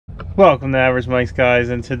Welcome to Average Mics, guys,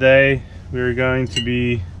 and today we're going to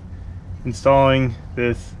be installing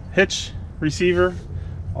this Hitch receiver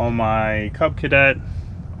on my Cub Cadet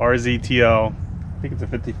RZTL. I think it's a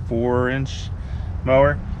 54-inch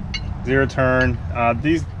mower, zero turn.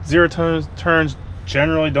 These zero turns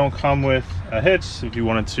generally don't come with a hitch. If you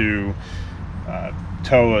wanted to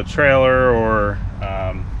tow a trailer or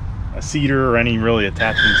a seater or any really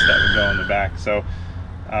attachments that would go in the back, so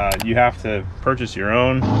you have to purchase your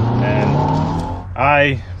own. And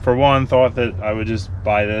I, for one, thought that I would just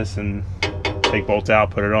buy this and take bolts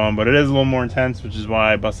out, put it on, but it is a little more intense, which is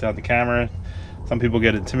why I busted out the camera. Some people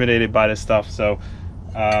get intimidated by this stuff, so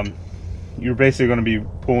you're basically going to be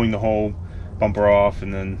pulling the whole bumper off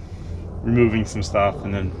and then removing some stuff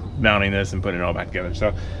and then mounting this and putting it all back together.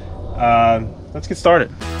 So let's get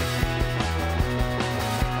started.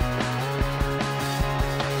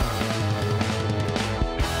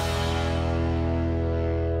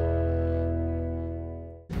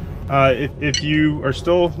 If you are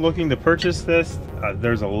still looking to purchase this,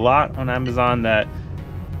 there's a lot on Amazon that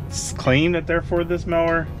claim that they're for this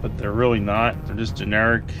mower, but they're really not. They're just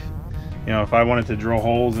generic. You know, if I wanted to drill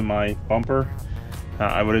holes in my bumper,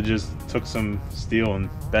 I would have just took some steel and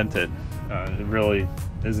bent it. It really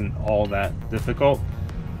isn't all that difficult,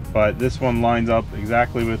 but this one lines up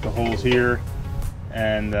exactly with the holes here,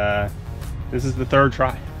 and this is the third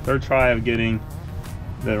try of getting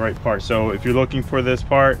the right part. So if you're looking for this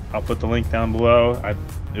part, I'll put the link down below.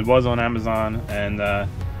 It was on Amazon, and I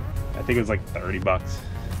think it was like 30 bucks,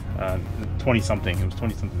 20 something. It was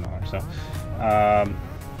 20 something dollars. So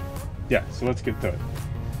yeah, so let's get to it.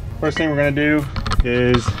 First thing we're gonna do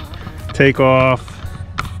is take off,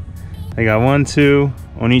 I got 1, 2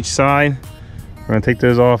 on each side. We're gonna take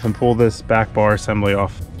those off and pull this back bar assembly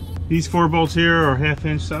off. These 4 bolts here are 1/2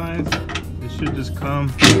 inch size. They should just come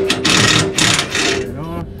straight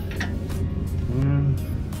off.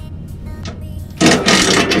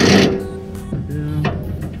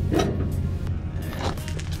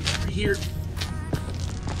 Here.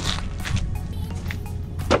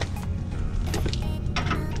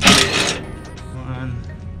 One.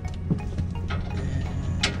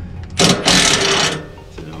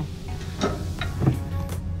 2.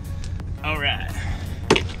 All right.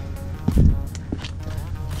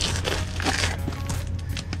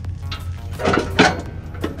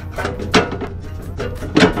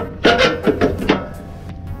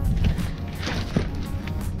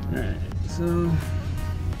 So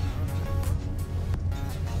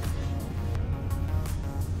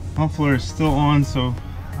muffler is still on, so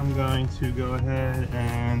I'm going to go ahead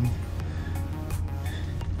and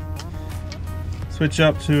switch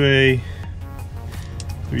up to a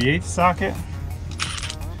 3/8 socket.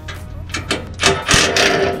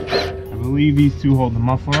 I believe these two hold the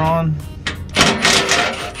muffler on.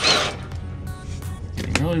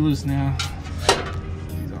 Getting really loose now.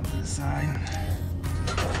 These off to the side.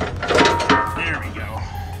 There we go.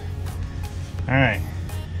 All right.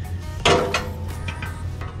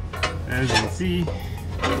 As you can see,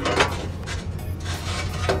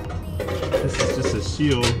 this is just a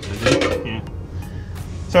shield, I think. Yeah.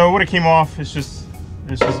 So what it came off, it's just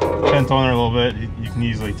bent on there a little bit. You can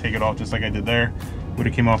easily take it off just like I did there. Would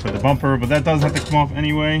have came off with the bumper, but that does have to come off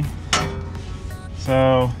anyway.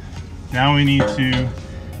 So now we need to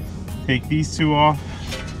take these two off.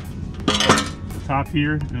 The top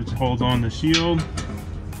here, which holds on the shield.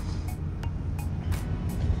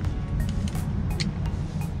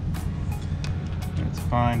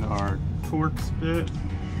 Find our Torx bit.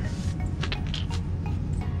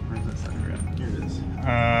 Where's that side at? Here it is.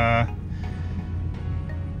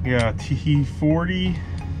 Yeah, T40. If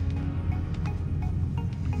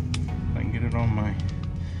I can get it on my.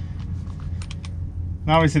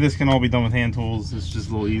 Now, obviously, this can all be done with hand tools. It's just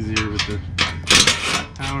a little easier with the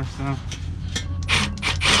power stuff.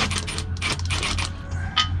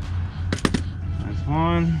 That's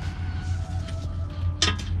one.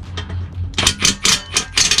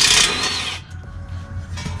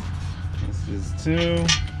 Is 2.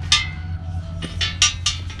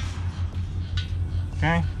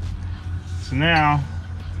 Okay, so now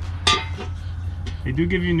they do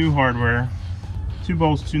give you new hardware: 2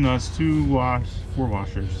 bolts, 2 nuts, 4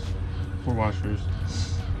 washers. There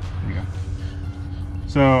you go.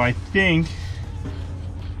 So I think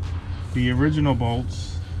the original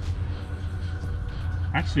bolts,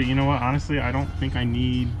 actually, you know what, honestly, I don't think I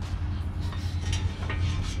need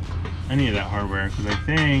any of that hardware, because I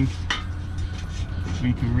think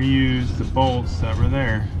we can reuse the bolts that were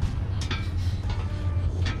there.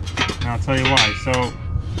 And I'll tell you why. So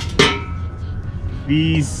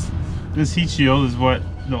this heat shield is what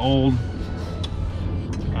the old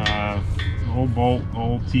whole bolt, the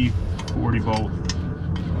whole T40 bolt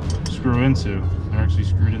screw into. They're actually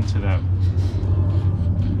screwed into that.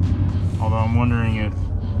 Although I'm wondering if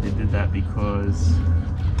they did that because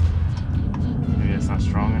maybe it's not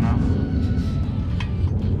strong enough.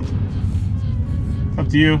 Up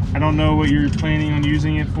to you. I don't know what you're planning on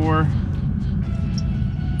using it for.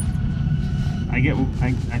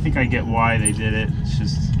 I think I get why they did it. It's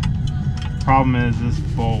just, the problem is this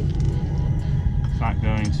bolt is not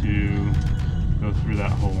going to go through that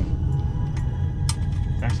hole.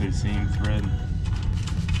 It's actually the same thread.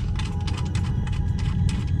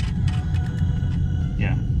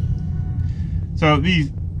 Yeah. So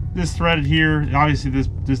this threaded here, obviously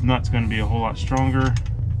this nut's going to be a whole lot stronger.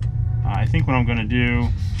 I think what I'm going to do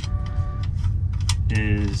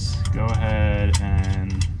is go ahead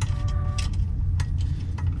and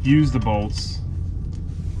use the bolts.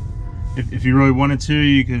 If you really wanted to,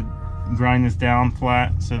 you could grind this down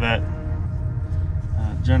flat so that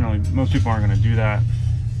generally most people aren't going to do that.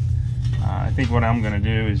 I think what I'm going to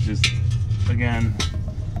do is just, again,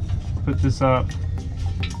 put this up,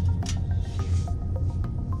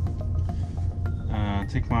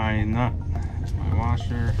 take my nut, there's my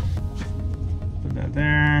washer, put that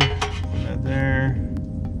there, put that there,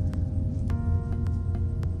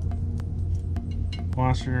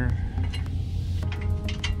 washer,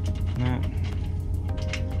 nut.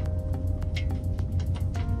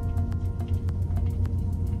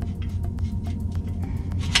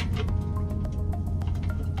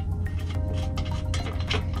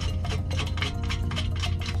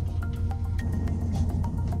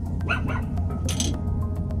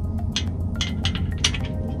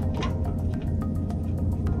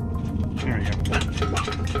 There we go.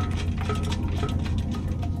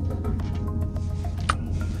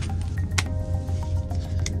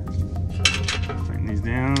 Tighten these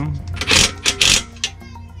down.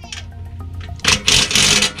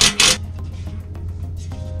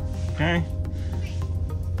 Okay.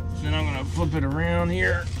 Then I'm gonna flip it around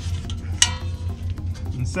here.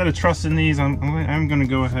 Instead of trussing these, I'm gonna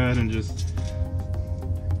go ahead and just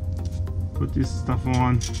put this stuff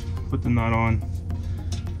on, put the nut on.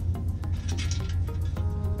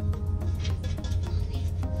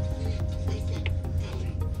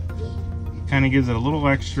 Kind of gives it a little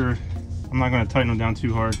extra, I'm not going to tighten them down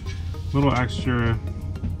too hard, a little extra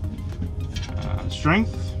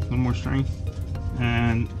strength, a little more strength,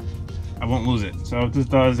 and I won't lose it. So if this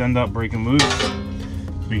does end up breaking loose,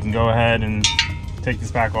 we can go ahead and take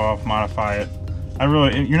this back off, modify it.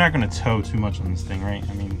 You're not going to tow too much on this thing, right?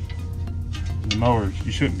 I mean, the mower,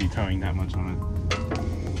 you shouldn't be towing that much on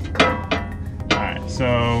it. Alright,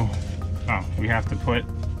 so, we have to put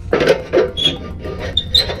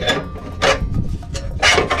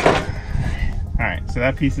Alright, so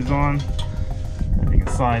that piece is on. You can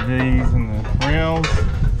slide these in the rails.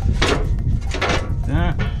 Like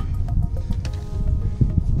that.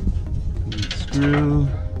 Screw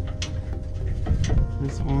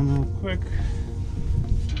this on real quick.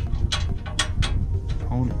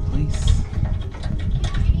 Hold it in place.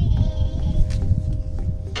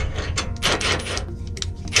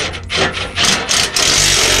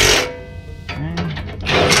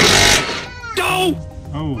 Go!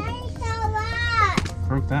 Oh.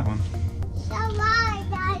 Broke that one.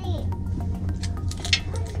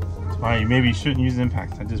 That's why maybe you shouldn't use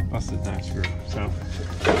impact. I just busted that screw. So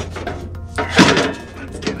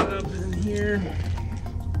let's get it up in here.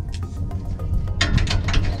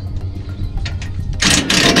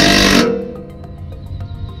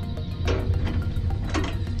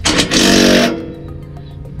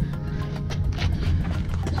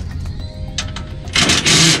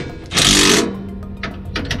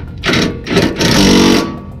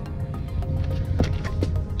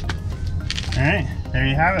 Alright, there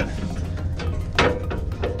you have it.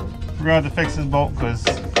 We're going to have to fix this bolt because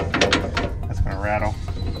that's going to rattle.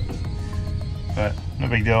 But no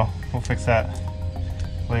big deal. We'll fix that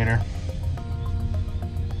later.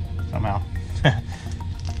 Somehow.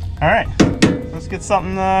 Alright, let's get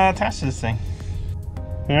something attached to this thing.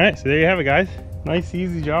 Alright, so there you have it, guys. Nice,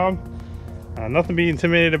 easy job. Nothing to be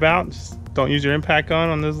intimidated about. Just don't use your impact gun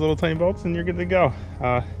on those little tiny bolts and you're good to go.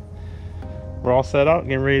 We're all set up,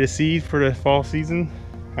 getting ready to seed for the fall season.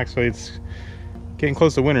 Actually, it's getting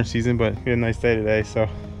close to winter season, but we had a nice day today, so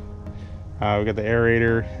we got the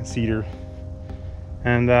aerator and seeder,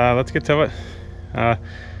 and let's get to it.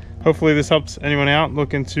 Hopefully this helps anyone out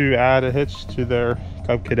looking to add a hitch to their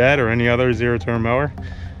Cub Cadet or any other zero-turn mower,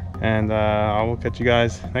 and I will catch you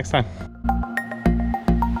guys next time.